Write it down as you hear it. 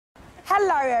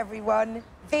Hello, everyone.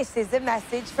 This is a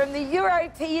message from the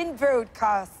European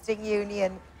Broadcasting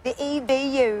Union, the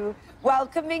EBU,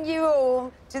 welcoming you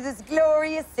all to this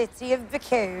glorious city of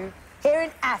Baku, here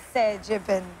in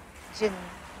Azerbaijan.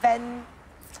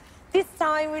 This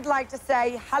time, we'd like to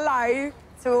say hello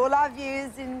to all our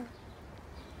viewers in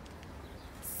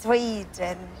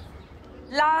Sweden.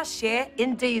 Last year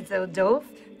in Düsseldorf,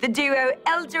 the duo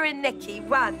Elder and Nikki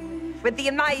won with the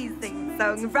amazing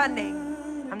song Running.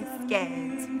 I'm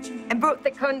Scared, and brought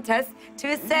the contest to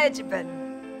Azerbaijan.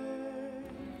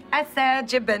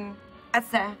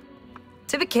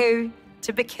 To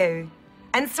Baku.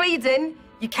 And Sweden,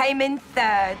 you came in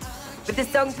third with the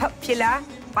song Popular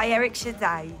by Eric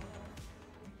Sadie.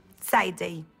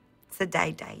 Sadie.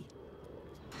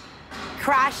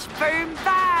 Crash, boom,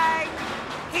 bang!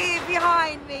 Here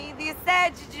behind me, the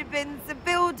Azerbaijans are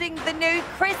building the new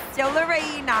Crystal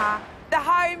Arena, the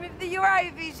home of the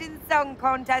Eurovision Song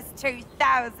Contest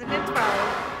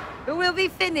 2012. It will be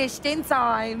finished in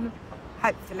time,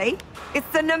 hopefully.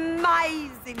 It's an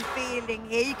amazing feeling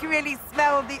here. You can really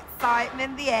smell the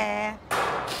excitement in the air.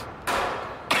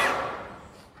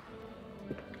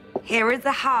 Here is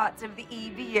the heart of the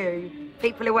EBU.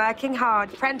 People are working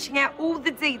hard, crunching out all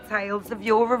the details of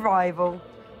your arrival.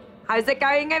 How's it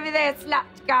going over there,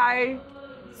 Slatko?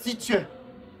 Sicie,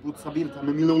 Sabirta,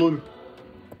 Milolun.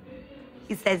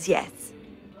 He says yes.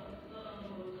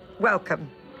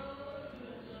 Welcome.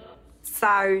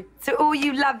 So, to all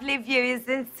you lovely viewers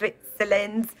in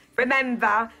Switzerland,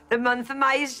 remember, the month of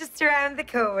May is just around the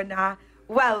corner.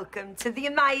 Welcome to the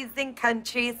amazing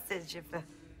country of Azerbaijan.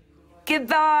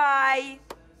 Goodbye.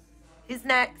 Who's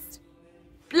next?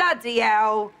 Bloody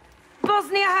hell.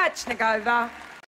 Bosnia-Herzegovina.